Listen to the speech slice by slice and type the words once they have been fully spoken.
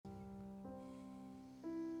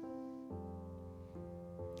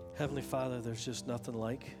Heavenly Father, there's just nothing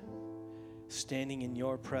like standing in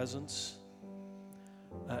your presence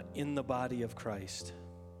in the body of Christ.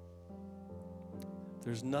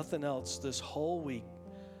 There's nothing else this whole week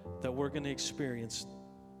that we're going to experience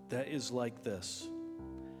that is like this.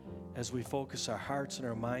 As we focus our hearts and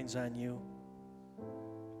our minds on you,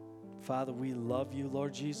 Father, we love you.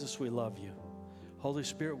 Lord Jesus, we love you. Holy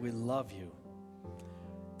Spirit, we love you.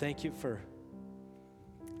 Thank you for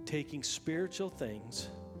taking spiritual things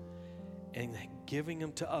and giving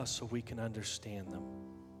them to us so we can understand them.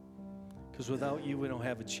 Because without you, we don't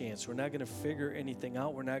have a chance. We're not going to figure anything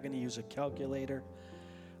out. We're not going to use a calculator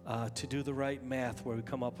to do the right math where we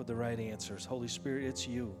come up with the right answers. Holy Spirit, it's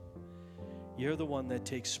you. You're the one that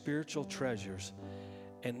takes spiritual treasures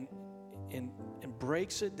and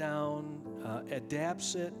breaks it down,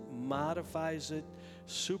 adapts it, modifies it,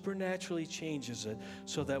 supernaturally changes it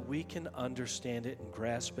so that we can understand it and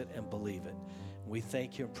grasp it and believe it. We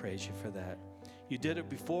thank you and praise you for that. You did it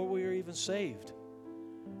before we were even saved.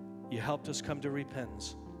 You helped us come to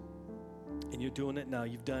repentance. And you're doing it now.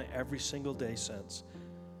 You've done it every single day since.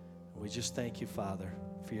 We just thank you, Father,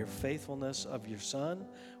 for your faithfulness of your Son.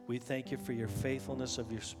 We thank you for your faithfulness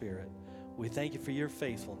of your Spirit. We thank you for your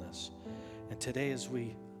faithfulness. And today as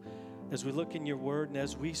we look in your word and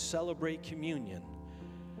as we celebrate communion,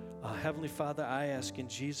 Heavenly Father, I ask in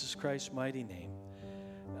Jesus Christ's mighty name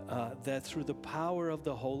that through the power of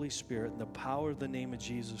the Holy Spirit and the power of the name of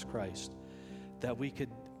Jesus Christ, that we could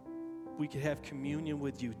have communion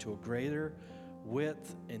with you to a greater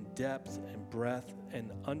width and depth and breadth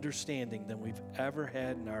and understanding than we've ever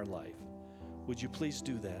had in our life. Would you please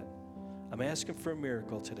do that? I'm asking for a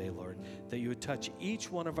miracle today, Lord, that you would touch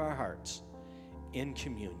each one of our hearts in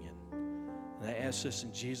communion. And I ask this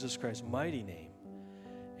in Jesus Christ's mighty name.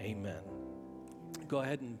 Amen. Go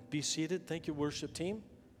ahead and be seated. Thank you, worship team.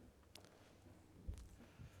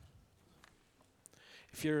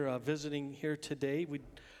 If you're visiting here today, we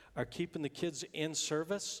are keeping the kids in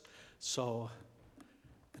service. So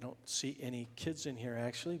I don't see any kids in here,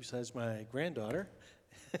 actually, besides my granddaughter.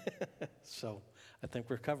 So I think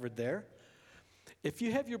we're covered there. If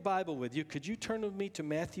you have your Bible with you, could you turn with me to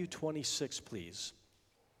Matthew 26, please?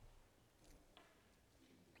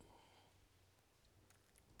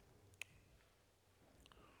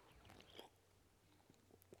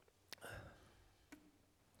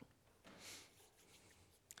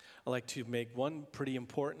 I'd like to make one pretty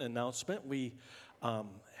important announcement. We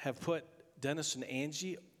have put Dennis and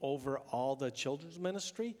Angie over all the children's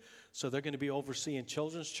ministry. So they're going to be overseeing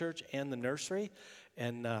children's church and the nursery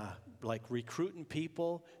and like recruiting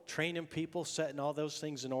people, training people, setting all those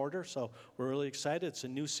things in order. So we're really excited. It's a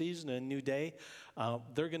new season, a new day.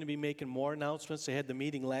 They're going to be making more announcements. They had the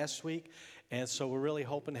meeting last week. And so we're really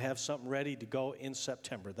hoping to have something ready to go in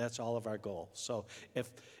September. That's all of our goal. So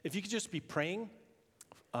if you could just be praying,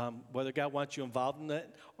 whether God wants you involved in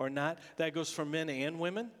that or not, that goes for men and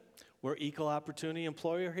women. We're equal opportunity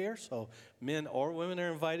employer here, so men or women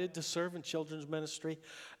are invited to serve in children's ministry.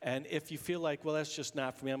 And if you feel like, well, that's just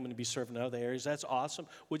not for me, I'm going to be serving in other areas, that's awesome.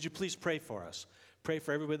 Would you please pray for us? Pray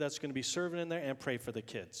for everybody that's going to be serving in there and pray for the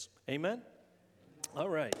kids. Amen? All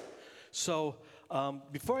right. So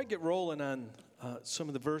before I get rolling on some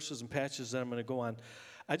of the verses and passages that I'm going to go on,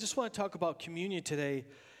 I just want to talk about communion today.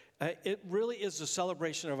 It really is a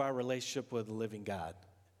celebration of our relationship with the living God.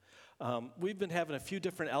 We've been having a few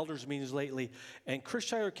different elders meetings lately, and Chris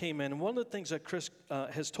Shire came in, and one of the things that Chris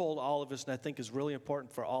has told all of us, and I think is really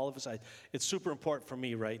important for all of us, it's super important for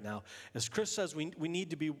me right now, as Chris says, we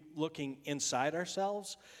need to be looking inside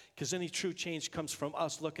ourselves, because any true change comes from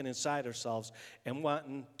us looking inside ourselves and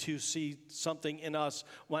wanting to see something in us,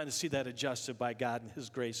 wanting to see that adjusted by God and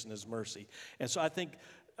His grace and His mercy. And so I think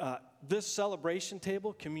this celebration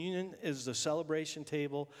table, communion, is the celebration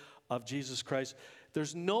table of Jesus Christ.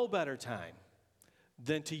 There's no better time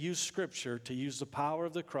than to use Scripture, to use the power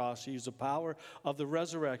of the cross, to use the power of the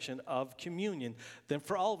resurrection of communion, than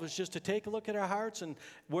for all of us just to take a look at our hearts and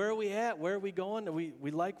where are we at, where are we going? We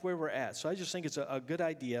like where we're at. So I just think it's a good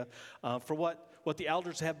idea for what the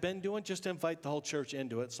elders have been doing, just to invite the whole church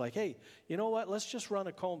into it. It's like, hey, you know what? Let's just run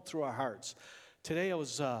a comb through our hearts. Today I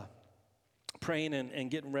was praying and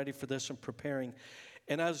getting ready for this and preparing,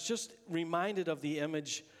 and I was just reminded of the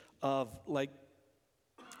image of, like,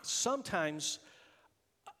 sometimes,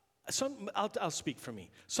 I'll speak for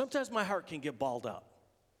me. Sometimes my heart can get balled up.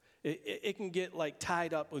 It can get like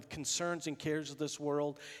tied up with concerns and cares of this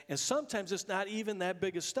world. And sometimes it's not even that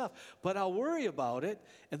big of stuff. But I'll worry about it,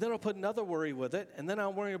 and then I'll put another worry with it, and then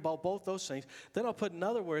I'll worry about both those things. Then I'll put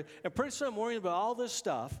another worry. And pretty soon I'm worrying about all this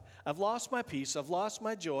stuff. I've lost my peace. I've lost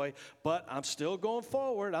my joy. But I'm still going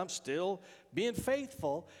forward. I'm still being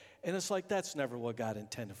faithful. And it's like, that's never what God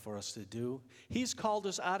intended for us to do. He's called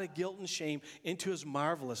us out of guilt and shame into his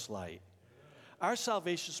marvelous light. Our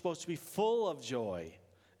salvation is supposed to be full of joy.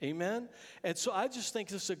 Amen? And so I just think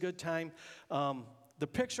this is a good time. The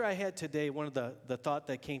picture I had today, one of the thought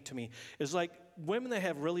that came to me, is like women that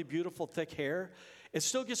have really beautiful, thick hair, it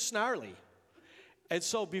still gets snarly. And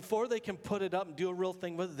so before they can put it up and do a real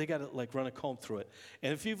thing with it, they got to like run a comb through it.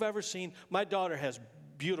 And if you've ever seen, my daughter has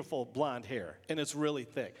beautiful blonde hair, and it's really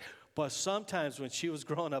thick. But sometimes when she was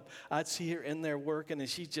growing up, I'd see her in there working, and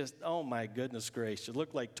she just, oh my goodness gracious, it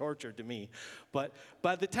looked like torture to me. But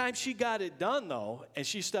by the time she got it done, though, and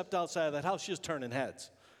she stepped outside of that house, she was turning heads.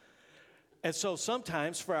 And so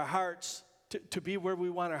sometimes for our hearts to be where we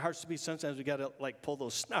want our hearts to be, sometimes we got to like pull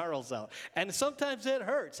those snarls out. And sometimes it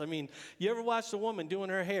hurts. I mean, you ever watched a woman doing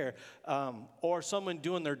her hair or someone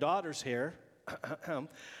doing their daughter's hair?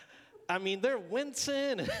 I mean, they're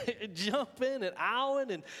wincing and jumping and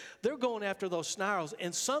owing, and they're going after those snarls.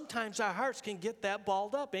 And sometimes our hearts can get that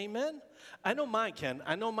balled up, amen? I know mine can.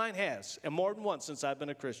 I know mine has, and more than once since I've been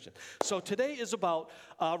a Christian. So today is about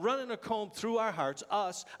running a comb through our hearts,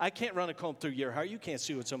 us. I can't run a comb through your heart. You can't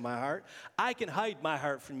see what's in my heart. I can hide my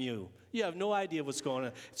heart from you. You have no idea what's going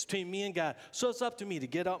on. It's between me and God. So it's up to me to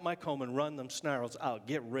get out my comb and run them snarls out,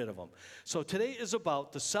 get rid of them. So today is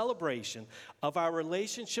about the celebration of our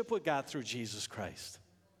relationship with God through Jesus Christ.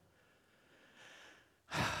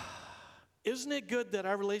 Isn't it good that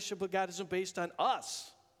our relationship with God isn't based on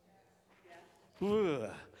us? Ugh.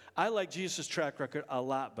 I like Jesus' track record a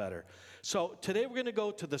lot better. So today we're going to go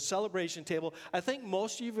to the celebration table. I think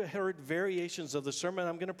most of you have heard variations of the sermon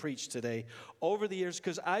I'm going to preach today over the years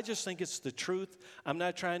because I just think it's the truth. I'm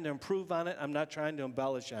not trying to improve on it. I'm not trying to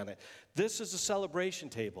embellish on it. This is a celebration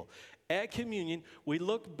table. At communion, we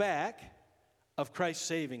look back of Christ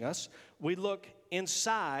saving us. We look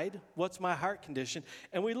inside, what's my heart condition,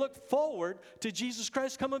 and we look forward to Jesus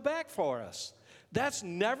Christ coming back for us. That's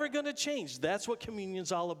never going to change. That's what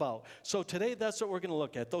communion's all about. So today, that's what we're going to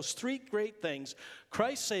look at. Those three great things: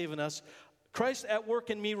 Christ saving us, Christ at work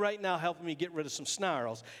in me right now, helping me get rid of some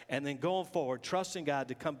snarls, and then going forward, trusting God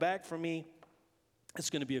to come back for me. It's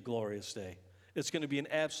going to be a glorious day. It's going to be an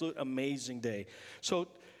absolute amazing day. So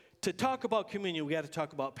to talk about communion, we got to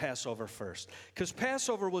talk about Passover first, because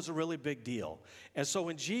Passover was a really big deal. And so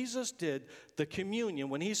when Jesus did the communion,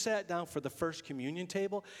 when he sat down for the first communion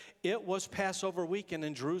table, it was Passover weekend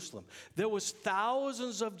in Jerusalem. There was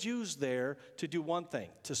thousands of Jews there to do one thing,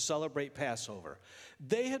 to celebrate Passover.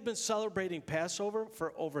 They had been celebrating Passover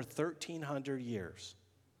for over 1,300 years.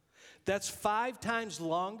 That's 5 times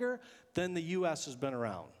longer than the U.S. has been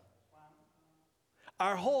around.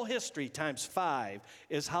 Our whole history times 5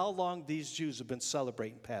 is how long these Jews have been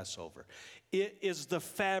celebrating Passover. It is the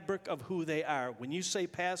fabric of who they are. When you say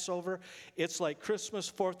Passover, it's like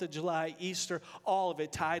Christmas, 4th of July, Easter, all of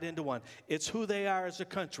it tied into one. It's who they are as a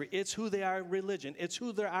country. It's who they are in religion. It's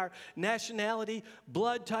who they are, nationality,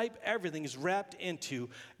 blood type, everything is wrapped into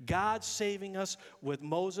God saving us with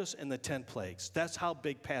Moses and the 10 plagues. That's how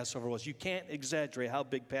big Passover was. You can't exaggerate how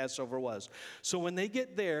big Passover was. So when they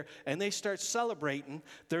get there and they start celebrating,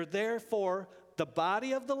 they're there for the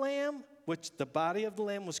body of the lamb, which the body of the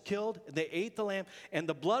lamb was killed. They ate the lamb, and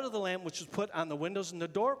the blood of the lamb, which was put on the windows and the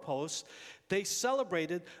doorposts. They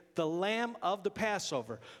celebrated the lamb of the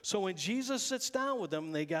Passover. So when Jesus sits down with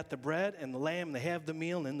them, they got the bread and the lamb, and they have the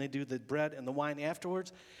meal, and then they do the bread and the wine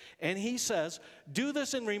afterwards. And he says, do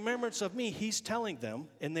this in remembrance of me. He's telling them,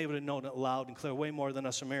 and they would have known it loud and clear, way more than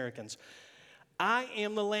us Americans. I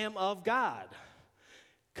am the Lamb of God,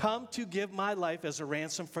 come to give my life as a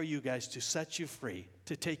ransom for you guys, to set you free,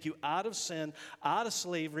 to take you out of sin, out of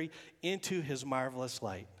slavery, into his marvelous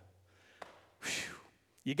light. Whew.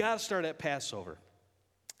 You got to start at Passover.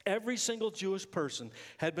 Every single Jewish person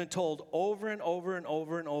had been told over and over and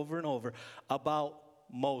over and over and over about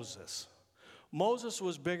Moses. Moses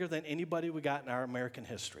was bigger than anybody we got in our American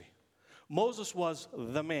history. Moses was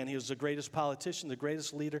the man. He was the greatest politician, the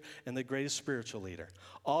greatest leader, and the greatest spiritual leader,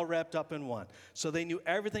 all wrapped up in one. So they knew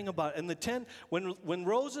everything about it. And the 10, when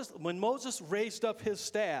Moses raised up his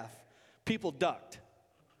staff, people ducked.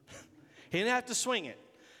 He didn't have to swing it,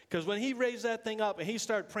 because when he raised that thing up and he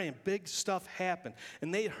started praying, big stuff happened.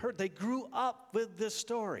 And they grew up with this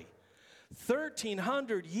story.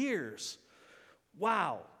 1,300 years.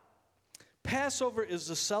 Wow. Passover is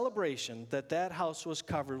the celebration that house was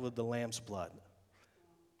covered with the lamb's blood.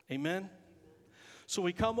 Amen? So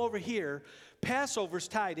we come over here. Passover's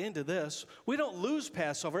tied into this. We don't lose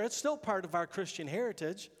Passover. It's still part of our Christian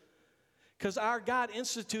heritage, because our God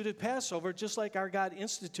instituted Passover just like our God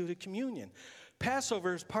instituted communion.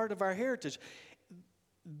 Passover is part of our heritage.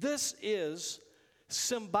 This is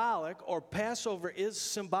symbolic, or Passover is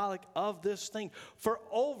symbolic of this thing. For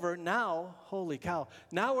over now, holy cow,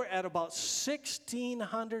 now we're at about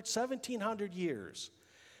 1,600, 1,700 years.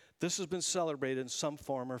 This has been celebrated in some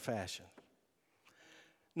form or fashion.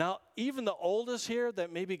 Now, even the oldest here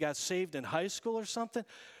that maybe got saved in high school or something,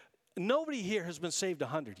 nobody here has been saved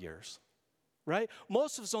 100 years. Right?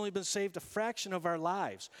 Most of us only been saved a fraction of our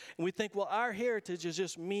lives. And we think, well, our heritage is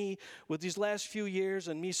just me with these last few years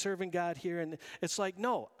and me serving God here. And it's like,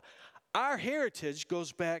 no, our heritage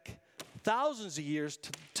goes back thousands of years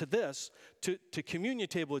to communion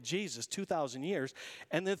table with Jesus, 2,000 years.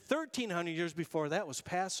 And then 1,300 years before that was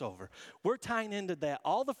Passover. We're tying into that,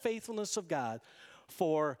 all the faithfulness of God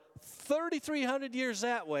for 3,300 years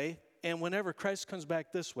that way. And whenever Christ comes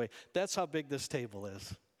back this way, that's how big this table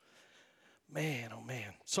is. Man, oh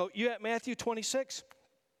man. So you at Matthew 26?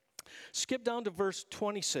 Skip down to verse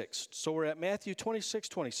 26. So we're at Matthew 26,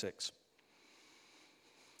 26.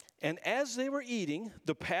 And as they were eating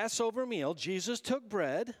the Passover meal, Jesus took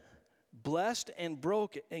bread, blessed and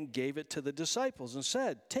broke it, and gave it to the disciples and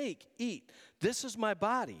said, "Take, eat, this is my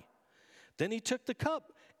body." Then he took the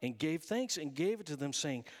cup and gave thanks and gave it to them,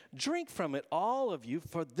 saying, "Drink from it, all of you,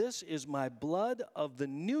 for this is my blood of the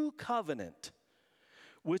new covenant,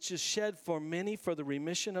 which is shed for many for the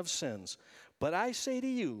remission of sins. But I say to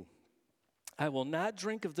you, I will not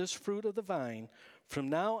drink of this fruit of the vine from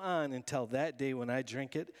now on until that day when I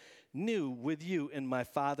drink it new with you in my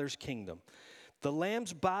Father's kingdom." The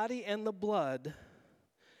Lamb's body and the blood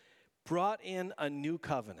brought in a new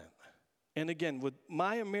covenant. And again, with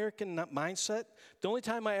my American mindset, the only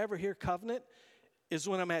time I ever hear covenant is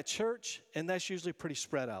when I'm at church, and that's usually pretty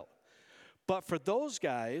spread out. But for those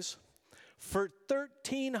guys, for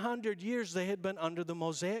 1,300 years, they had been under the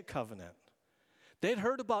Mosaic covenant. They'd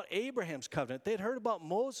heard about Abraham's covenant. They'd heard about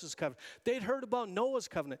Moses' covenant. They'd heard about Noah's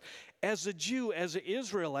covenant. As a Jew, as an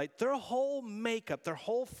Israelite, their whole makeup, their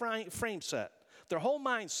whole frame set, their whole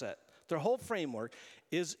mindset, their whole framework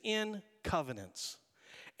is in covenants.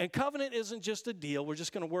 And covenant isn't just a deal. We're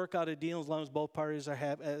just going to work out a deal as long as both parties are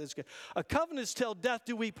happy. A covenant is till death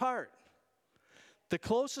do we part. The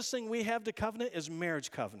closest thing we have to covenant is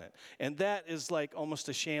marriage covenant. And that is like almost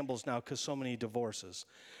a shambles now because so many divorces.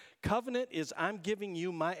 Covenant is I'm giving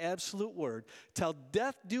you my absolute word. Till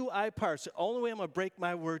death do I part. It's the only way I'm going to break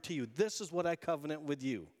my word to you. This is what I covenant with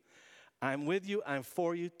you. I'm with you. I'm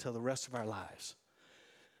for you till the rest of our lives.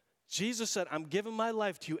 Jesus said, I'm giving my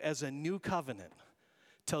life to you as a new covenant.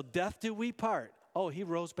 Till death do we part. Oh, he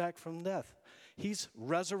rose back from death. He's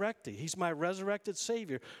resurrected. He's my resurrected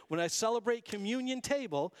Savior. When I celebrate communion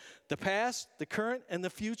table, the past, the current, and the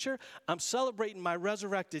future, I'm celebrating my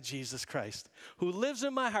resurrected Jesus Christ, who lives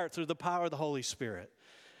in my heart through the power of the Holy Spirit.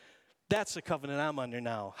 That's the covenant I'm under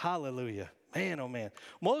now. Hallelujah. Man, oh man.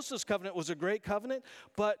 Moses' covenant was a great covenant,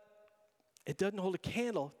 but it doesn't hold a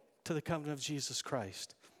candle to the covenant of Jesus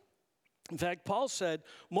Christ. In fact, Paul said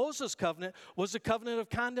Moses' covenant was a covenant of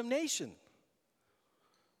condemnation.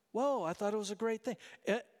 Whoa, I thought it was a great thing.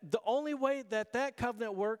 The only way that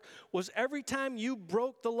covenant worked was every time you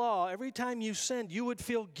broke the law, every time you sinned, you would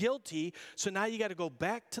feel guilty. So now you got to go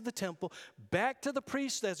back to the temple, back to the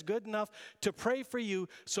priest that's good enough to pray for you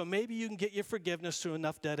so maybe you can get your forgiveness through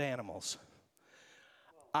enough dead animals.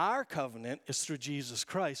 Our covenant is through Jesus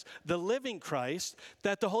Christ, the living Christ,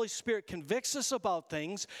 that the Holy Spirit convicts us about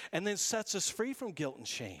things and then sets us free from guilt and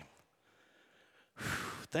shame.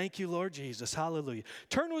 Thank you, Lord Jesus. Hallelujah.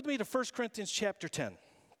 Turn with me to 1 Corinthians chapter 10.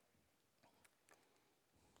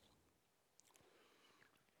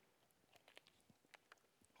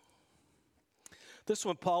 This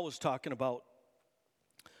one, Paul was talking about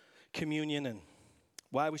communion and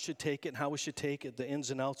why we should take it and how we should take it, the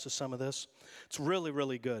ins and outs of some of this. It's really,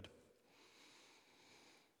 really good.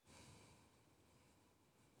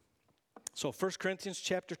 So 1 Corinthians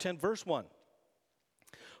chapter 10, verse 1.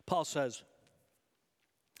 Paul says,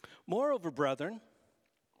 "Moreover, brethren,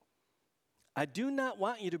 I do not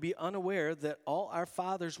want you to be unaware that all our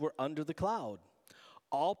fathers were under the cloud.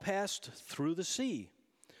 All passed through the sea.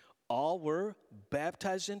 All were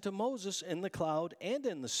baptized into Moses in the cloud and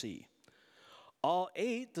in the sea. All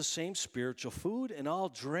ate the same spiritual food, and all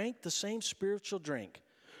drank the same spiritual drink.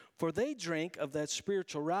 For they drank of that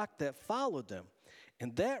spiritual rock that followed them,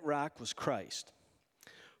 and that rock was Christ.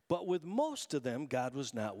 But with most of them God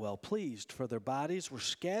was not well pleased, for their bodies were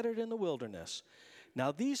scattered in the wilderness.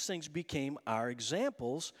 Now these things became our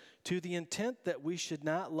examples, to the intent that we should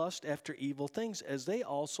not lust after evil things, as they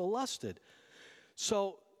also lusted."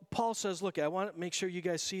 So Paul says, look, I want to make sure you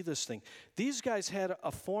guys see this thing. These guys had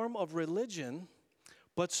a form of religion,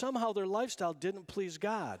 but somehow their lifestyle didn't please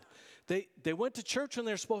God. They went to church when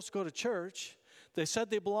they were supposed to go to church. They said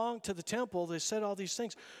they belonged to the temple. They said all these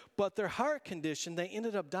things. But their heart condition, they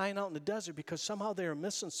ended up dying out in the desert because somehow they were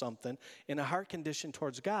missing something in a heart condition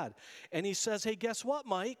towards God. And he says, hey, guess what,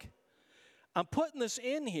 Mike? I'm putting this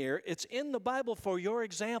in here. It's in the Bible for your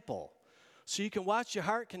example, so you can watch your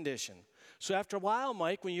heart condition. So after a while,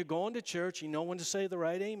 Mike, when you're going to church, you know when to say the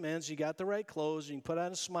right amens, you got the right clothes, you can put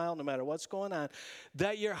on a smile no matter what's going on,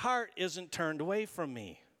 that your heart isn't turned away from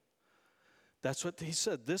me. That's what he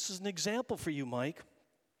said. This is an example for you, Mike.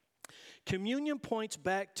 Communion points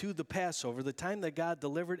back to the Passover, the time that God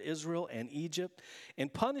delivered Israel and Egypt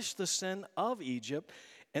and punished the sin of Egypt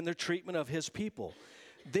and their treatment of his people.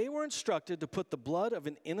 They were instructed to put the blood of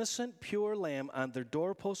an innocent, pure lamb on their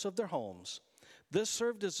doorposts of their homes. This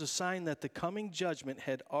served as a sign that the coming judgment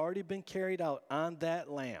had already been carried out on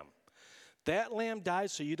that lamb. That lamb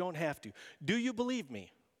died so you don't have to. Do you believe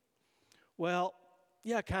me? Well,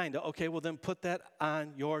 yeah, kind of. Okay, well then put that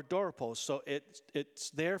on your doorpost. So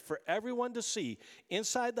it's there for everyone to see,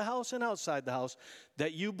 inside the house and outside the house,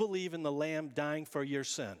 that you believe in the lamb dying for your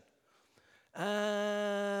sin. What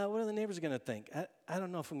are the neighbors going to think? I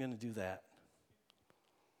don't know if I'm going to do that.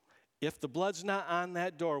 If the blood's not on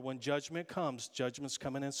that door, when judgment comes, judgment's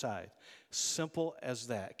coming inside. Simple as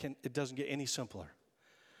that. It doesn't get any simpler.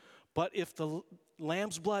 But if the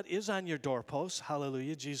lamb's blood is on your doorpost,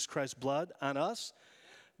 hallelujah, Jesus Christ's blood on us,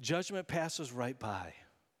 judgment passes right by.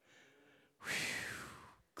 Whew.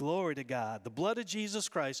 Glory to God. The blood of Jesus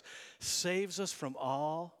Christ saves us from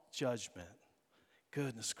all judgment.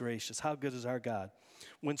 Goodness gracious, how good is our God?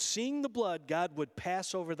 When seeing the blood, God would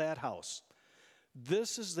pass over that house.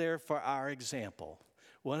 This is there for our example.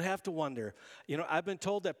 We don't have to wonder. You know, I've been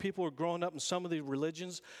told that people were growing up in some of the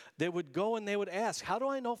religions, they would go and they would ask, how do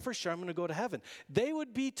I know for sure I'm going to go to heaven? They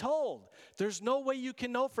would be told, there's no way you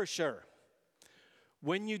can know for sure.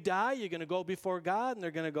 When you die, you're going to go before God, and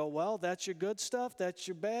they're going to go, well, that's your good stuff, that's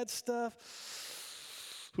your bad stuff.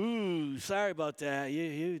 Ooh, sorry about that.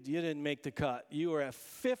 You didn't make the cut. You were at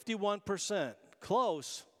 51%.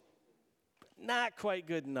 Close, but not quite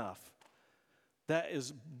good enough. That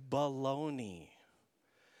is baloney.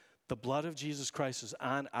 The blood of Jesus Christ is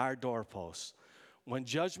on our doorposts. When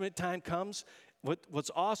judgment time comes, what's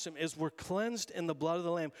awesome is we're cleansed in the blood of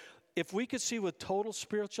the Lamb. If we could see with total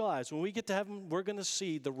spiritual eyes, when we get to heaven, we're going to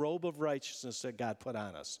see the robe of righteousness that God put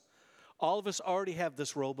on us. All of us already have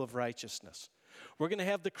this robe of righteousness. We're going to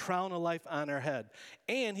have the crown of life on our head.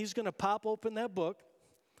 And he's going to pop open that book,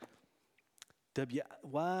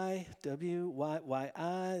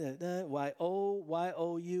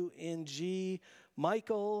 W-Y-W-Y-I-Y-O-Y-O-U-N-G,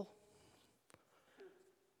 Michael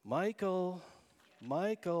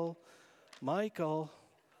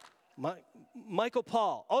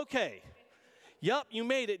Paul. Okay. Yep, you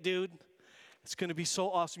made it, dude. It's going to be so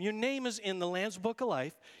awesome. Your name is in the Lamb's Book of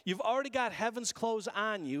Life. You've already got heaven's clothes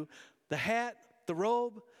on you, the hat, the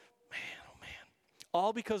robe. Man, oh man.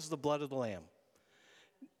 All because of the blood of the Lamb.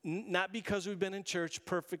 Not because we've been in church,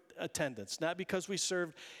 perfect attendance. Not because we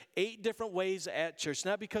served 8 different ways at church.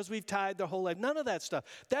 Not because we've tithed our whole life. None of that stuff.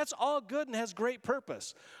 That's all good and has great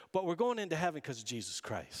purpose. But we're going into heaven because of Jesus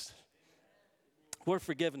Christ. We're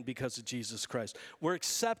forgiven because of Jesus Christ. We're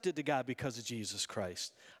accepted to God because of Jesus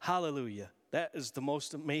Christ. Hallelujah. That is the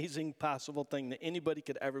most amazing possible thing that anybody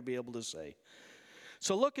could ever be able to say.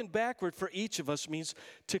 So looking backward for each of us means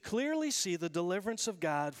to clearly see the deliverance of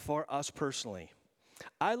God for us personally.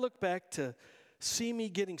 I look back to see me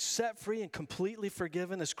getting set free and completely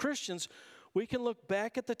forgiven. As Christians, we can look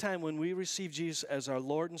back at the time when we received Jesus as our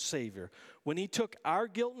Lord and Savior, when he took our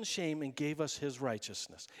guilt and shame and gave us his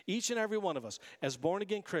righteousness. Each and every one of us, as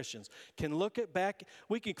born-again Christians, can look at back.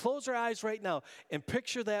 We can close our eyes right now and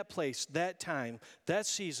picture that place, that time, that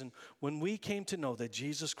season, when we came to know that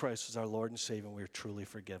Jesus Christ is our Lord and Savior and we are truly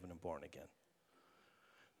forgiven and born again.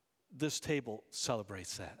 This table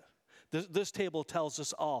celebrates that. This table tells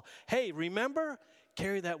us all, hey, remember?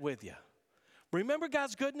 Carry that with you. Remember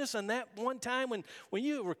God's goodness on that one time when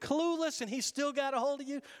you were clueless and he still got a hold of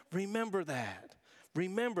you? Remember that.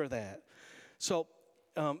 Remember that. So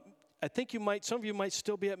I think some of you might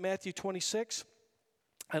still be at Matthew 26.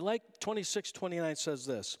 I like 26:29 says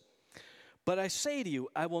this. But I say to you,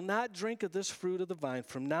 I will not drink of this fruit of the vine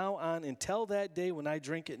from now on until that day when I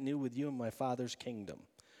drink it new with you in my Father's kingdom.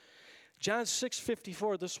 John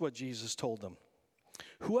 6:54, this is what Jesus told them.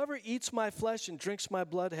 Whoever eats my flesh and drinks my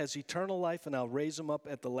blood has eternal life, and I'll raise him up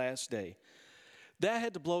at the last day. That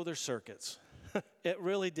had to blow their circuits. It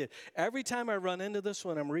really did. Every time I run into this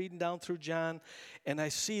when I'm reading down through John, and I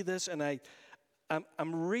see this, and I'm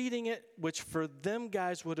reading it, which for them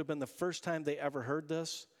guys would have been the first time they ever heard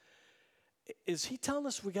this. Is he telling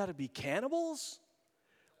us we got to be cannibals?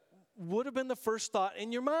 would have been the first thought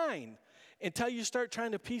in your mind until you start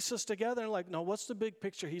trying to piece this together and like, no, what's the big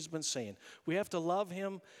picture he's been saying? We have to love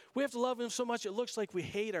him. We have to love him so much it looks like we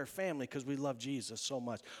hate our family because we love Jesus so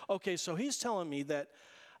much. Okay, so he's telling me that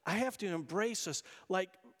I have to embrace this like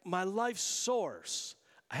my life's source.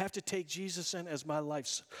 I have to take Jesus in as my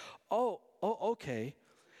life's. Okay.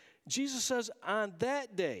 Jesus says on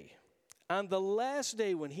that day, on the last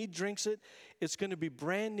day when he drinks it, it's going to be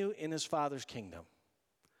brand new in his Father's kingdom.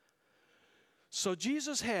 So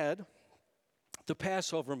Jesus had the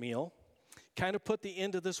Passover meal, kind of put the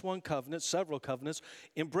end of this one covenant, several covenants,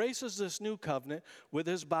 embraces this new covenant with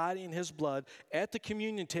his body and his blood at the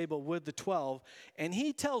communion table with the 12, and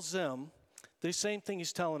he tells them the same thing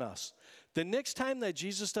he's telling us. The next time that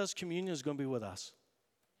Jesus does communion is going to be with us.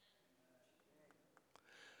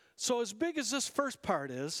 So as big as this first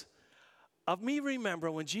part is, of me remember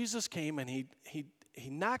when Jesus came and he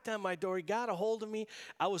knocked on my door, he got a hold of me.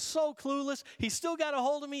 I was so clueless. He still got a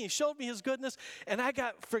hold of me. He showed me his goodness, and I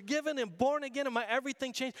got forgiven and born again, and my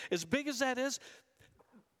everything changed. As big as that is,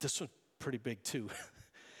 this one's pretty big too.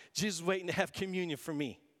 Jesus is waiting to have communion for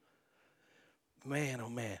me. Man, oh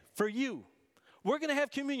man. For you. We're going to have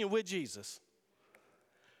communion with Jesus.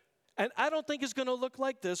 And I don't think it's going to look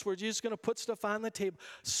like this, where Jesus is going to put stuff on the table.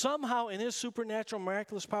 Somehow, in his supernatural,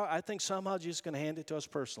 miraculous power, I think somehow Jesus is going to hand it to us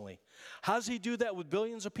personally. How does he do that with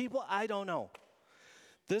billions of people? I don't know.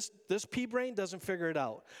 This pea brain doesn't figure it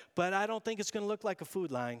out. But I don't think it's going to look like a food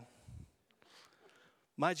line.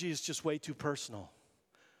 My Jesus is just way too personal.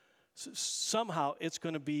 Somehow, it's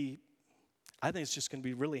going to be, I think it's just going to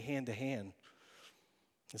be really hand-to-hand.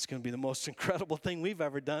 It's going to be the most incredible thing we've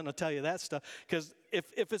ever done, I'll tell you that stuff. Because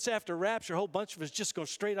if it's after rapture, a whole bunch of us just go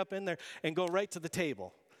straight up in there and go right to the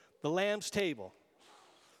table. The Lamb's table.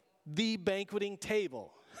 The banqueting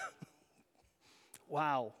table.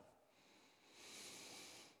 Wow.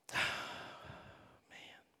 Man.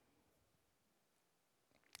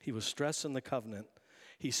 He was stressing the covenant.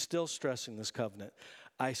 He's still stressing this covenant.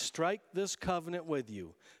 I strike this covenant with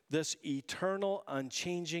you, this eternal,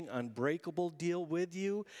 unchanging, unbreakable deal with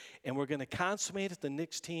you, and we're going to consummate it the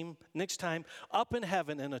next time up in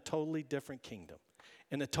heaven in a totally different kingdom,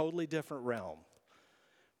 in a totally different realm,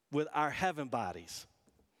 with our heaven bodies.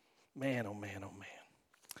 Man, oh man, oh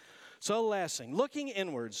man. So the last thing, looking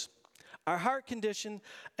inwards, our heart condition,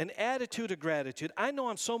 an attitude of gratitude. I know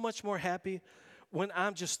I'm so much more happy when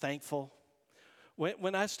I'm just thankful.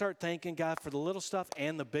 When I start thanking God for the little stuff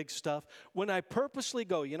and the big stuff, when I purposely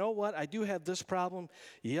go, you know what, I do have this problem.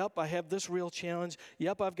 Yep, I have this real challenge.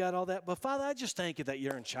 Yep, I've got all that. But Father, I just thank you that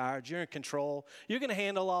you're in charge. You're in control. You're going to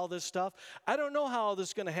handle all this stuff. I don't know how all this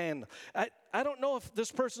is going to handle. I don't know if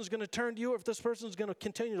this person's going to turn to you or if this person's going to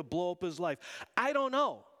continue to blow up his life. I don't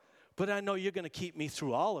know. But I know you're going to keep me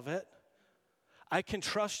through all of it. I can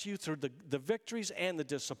trust you through the victories and the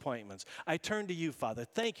disappointments. I turn to you, Father.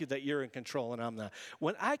 Thank you that you're in control and I'm not.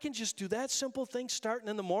 When I can just do that simple thing starting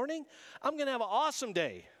in the morning, I'm going to have an awesome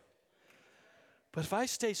day. But if I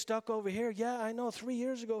stay stuck over here, yeah, I know 3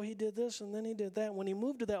 years ago he did this and then he did that. When he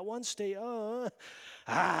moved to that one state,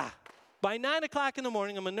 by 9 o'clock in the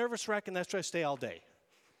morning, I'm a nervous wreck and that's where I stay all day.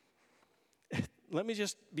 Let me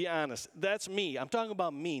just be honest. That's me. I'm talking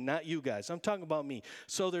about me, not you guys. I'm talking about me.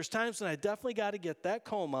 So there's times when I definitely got to get that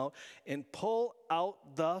comb out and pull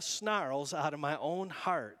out the snarls out of my own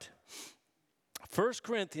heart. 1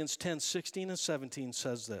 Corinthians 10, 16 and 17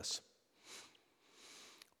 says this.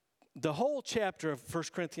 The whole chapter of 1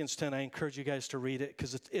 Corinthians 10, I encourage you guys to read it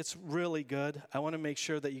because it's really good. I want to make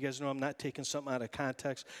sure that you guys know I'm not taking something out of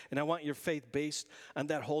context. And I want your faith based on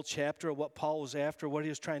that whole chapter of what Paul was after, what he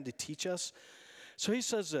was trying to teach us. So he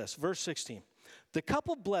says this, verse 16, the cup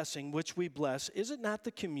of blessing which we bless, is it not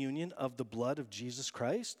the communion of the blood of Jesus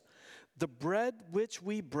Christ? The bread which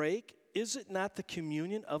we break, is it not the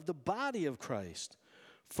communion of the body of Christ?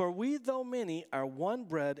 For we, though many, are one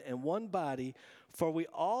bread and one body, for we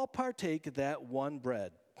all partake of that one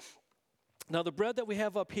bread. Now the bread that we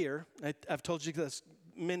have up here, I've told you this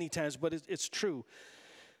many times, but it's true.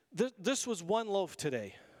 This was one loaf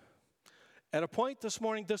today. At a point this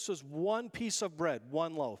morning, this was one piece of bread,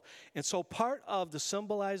 one loaf. And so part of the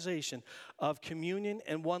symbolization of communion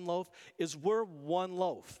and one loaf is we're one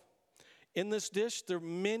loaf. In this dish, there are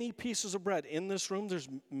many pieces of bread. In this room, there's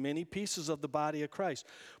many pieces of the body of Christ.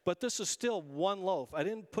 But this is still one loaf. I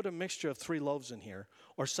didn't put a mixture of 3 loaves in here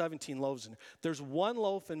or 17 loaves in here. There's one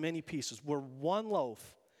loaf and many pieces. We're one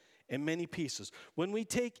loaf and many pieces. When we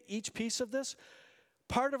take each piece of this,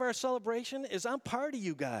 part of our celebration is I'm part of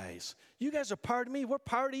you guys. You guys are part of me. We're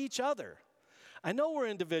part of each other. I know we're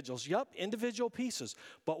individuals. Yup, individual pieces.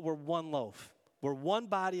 But we're one loaf. We're one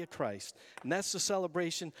body of Christ. And that's the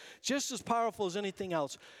celebration, just as powerful as anything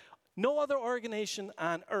else. No other organization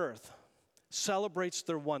on earth celebrates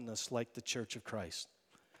their oneness like the Church of Christ.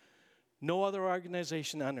 No other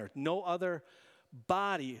organization on earth, no other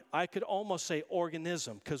body, I could almost say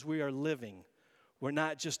organism, because we are living. We're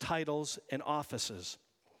not just titles and offices.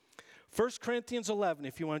 1 Corinthians 11,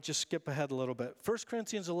 if you want to just skip ahead a little bit. 1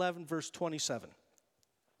 Corinthians 11, verse 27.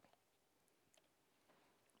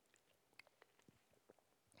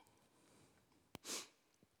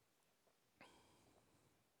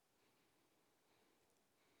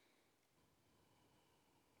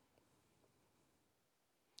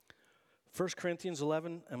 1 Corinthians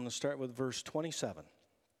 11, I'm going to start with verse 27.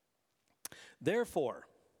 Therefore,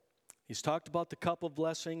 he's talked about the cup of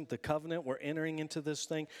blessing, the covenant. We're entering into this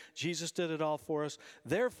thing. Jesus did it all for us.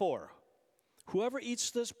 Therefore, whoever eats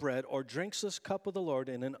this bread or drinks this cup of the Lord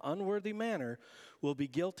in an unworthy manner will be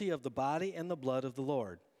guilty of the body and the blood of the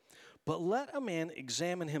Lord. But let a man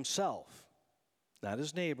examine himself, not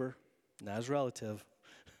his neighbor, not his relative.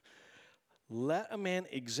 Let a man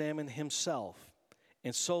examine himself,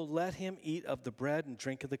 and so let him eat of the bread and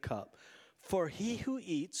drink of the cup. For he who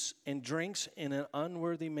eats and drinks in an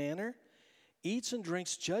unworthy manner eats and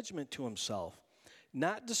drinks judgment to himself,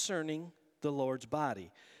 not discerning the Lord's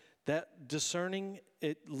body. That discerning,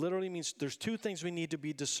 it literally means there's two things we need to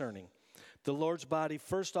be discerning. The Lord's body,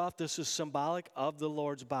 first off, this is symbolic of the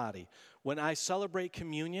Lord's body. When I celebrate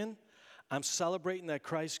communion, I'm celebrating that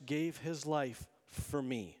Christ gave his life for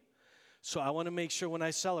me. So I want to make sure when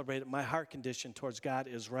I celebrate it, my heart condition towards God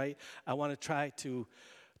is right. I want to try to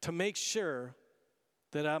make sure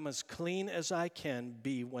that I'm as clean as I can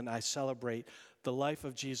be when I celebrate the life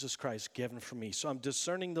of Jesus Christ given for me. So I'm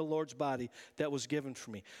discerning the Lord's body that was given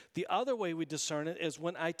for me. The other way we discern it is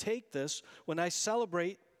when I take this, when I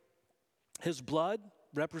celebrate his blood,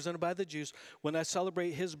 represented by the juice, when I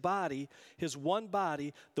celebrate his body, his one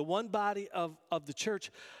body, the one body of the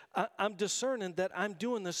church, I'm discerning that I'm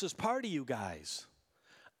doing this as part of you guys.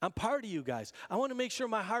 I'm part of you guys. I want to make sure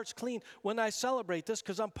my heart's clean when I celebrate this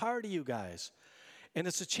because I'm part of you guys. And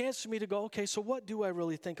it's a chance for me to go, okay, so what do I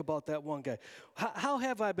really think about that one guy? How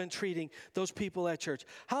have I been treating those people at church?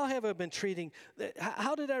 How have I been treating,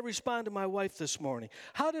 how did I respond to my wife this morning?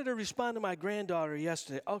 How did I respond to my granddaughter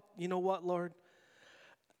yesterday? Oh, you know what, Lord?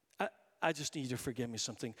 I just need you to forgive me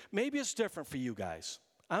something. Maybe it's different for you guys.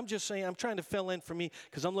 I'm just saying, I'm trying to fill in for me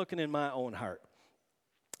because I'm looking in my own heart.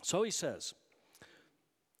 So he says,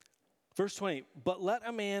 verse 20, but let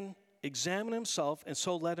a man examine himself, and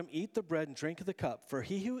so let him eat the bread and drink of the cup. For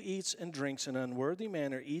he who eats and drinks in an unworthy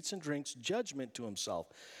manner eats and drinks judgment to himself,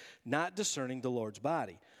 not discerning the Lord's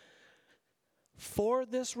body. For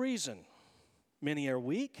this reason, many are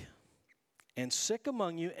weak and sick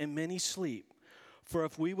among you, and many sleep. For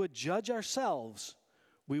if we would judge ourselves,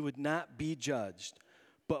 we would not be judged.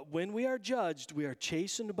 But when we are judged, we are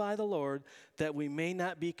chastened by the Lord, that we may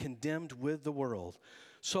not be condemned with the world.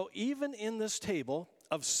 So even in this table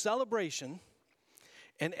of celebration,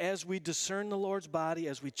 and as we discern the Lord's body,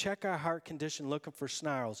 as we check our heart condition looking for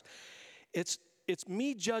snarls, it's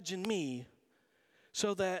me judging me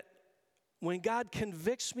so that when God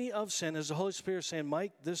convicts me of sin, as the Holy Spirit saying,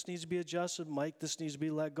 Mike, this needs to be adjusted, Mike, this needs to be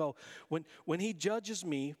let go. When he judges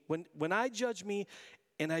me, when I judge me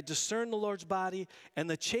and I discern the Lord's body and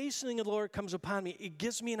the chastening of the Lord comes upon me, it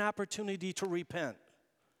gives me an opportunity to repent.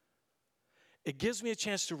 It gives me a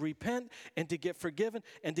chance to repent and to get forgiven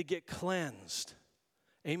and to get cleansed.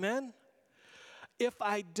 Amen? If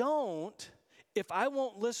I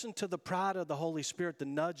won't listen to the prod of the Holy Spirit, the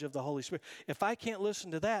nudge of the Holy Spirit, if I can't listen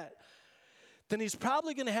to that, then he's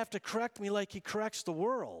probably going to have to correct me like he corrects the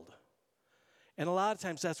world. And a lot of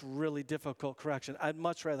times that's really difficult correction. I'd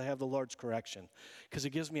much rather have the Lord's correction because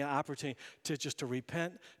it gives me an opportunity to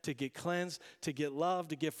repent, to get cleansed, to get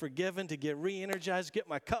loved, to get forgiven, to get re-energized, get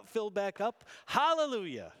my cup filled back up.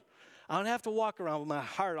 Hallelujah. I don't have to walk around with my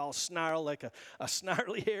heart all snarled like a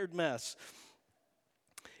snarly-haired mess.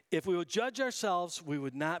 If we would judge ourselves, we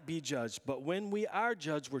would not be judged. But when we are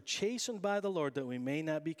judged, we're chastened by the Lord that we may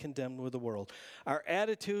not be condemned with the world. Our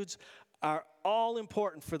attitudes are all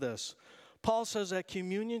important for this. Paul says that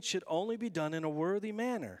communion should only be done in a worthy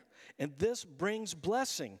manner. And this brings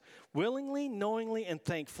blessing, willingly, knowingly, and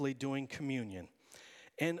thankfully doing communion.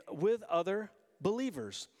 And with other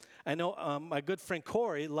believers. I know my good friend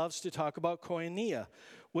Corey loves to talk about koinonia,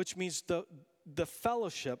 which means the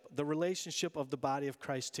fellowship, the relationship of the body of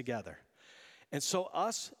Christ together. And so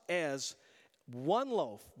us as one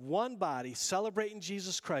loaf, one body, celebrating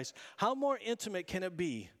Jesus Christ, how more intimate can it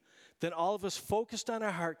be than all of us focused on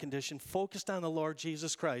our heart condition, focused on the Lord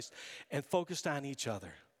Jesus Christ, and focused on each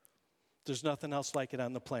other? There's nothing else like it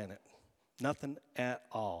on the planet. Nothing at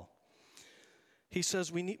all. He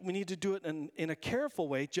says we need to do it in a careful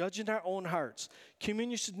way, judging our own hearts.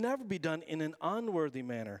 Communion should never be done in an unworthy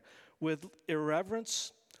manner, with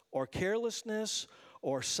irreverence or carelessness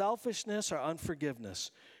or selfishness or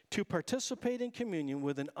unforgiveness. To participate in communion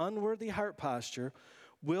with an unworthy heart posture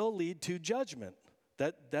will lead to judgment.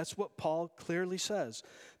 That's what Paul clearly says.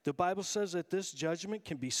 The Bible says that this judgment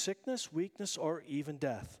can be sickness, weakness, or even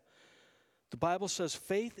death. The Bible says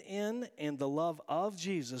faith in and the love of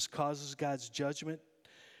Jesus causes God's judgment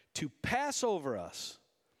to pass over us.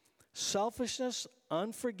 Selfishness,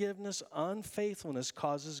 unforgiveness, unfaithfulness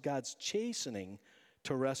causes God's chastening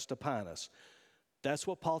to rest upon us. That's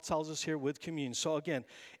what Paul tells us here with communion. So again,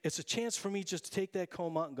 it's a chance for me just to take that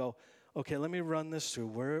comb out and go, okay, let me run this through.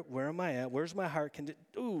 Where am I at? Where's my heart?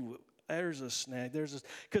 There's a snag.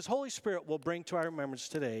 Because Holy Spirit will bring to our remembrance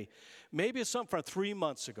today. Maybe it's something from 3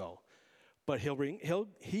 months ago. But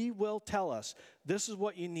he will tell us, this is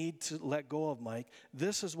what you need to let go of, Mike.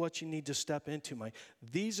 This is what you need to step into, Mike.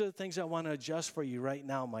 These are the things I want to adjust for you right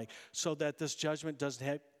now, Mike, so that this judgment doesn't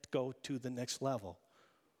have to go to the next level.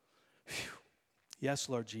 Whew. Yes,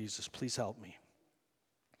 Lord Jesus, please help me.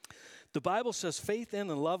 The Bible says faith in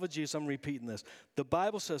and love of Jesus. I'm repeating this. The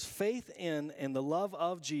Bible says faith in and the love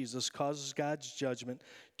of Jesus causes God's judgment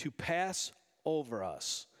to pass over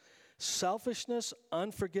us. Selfishness,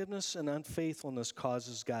 unforgiveness, and unfaithfulness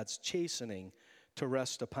causes God's chastening to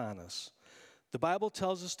rest upon us. The Bible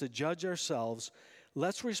tells us to judge ourselves.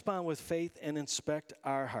 Let's respond with faith and inspect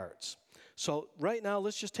our hearts. So right now,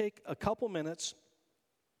 let's just take a couple minutes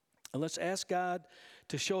and let's ask God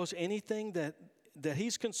to show us anything that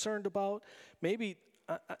He's concerned about. Maybe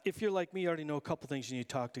if you're like me, you already know a couple things you need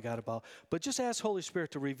to talk to God about. But just ask Holy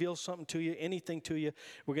Spirit to reveal something to you, anything to you.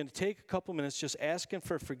 We're going to take a couple minutes just asking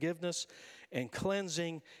for forgiveness and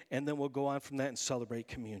cleansing, and then we'll go on from that and celebrate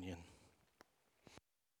communion.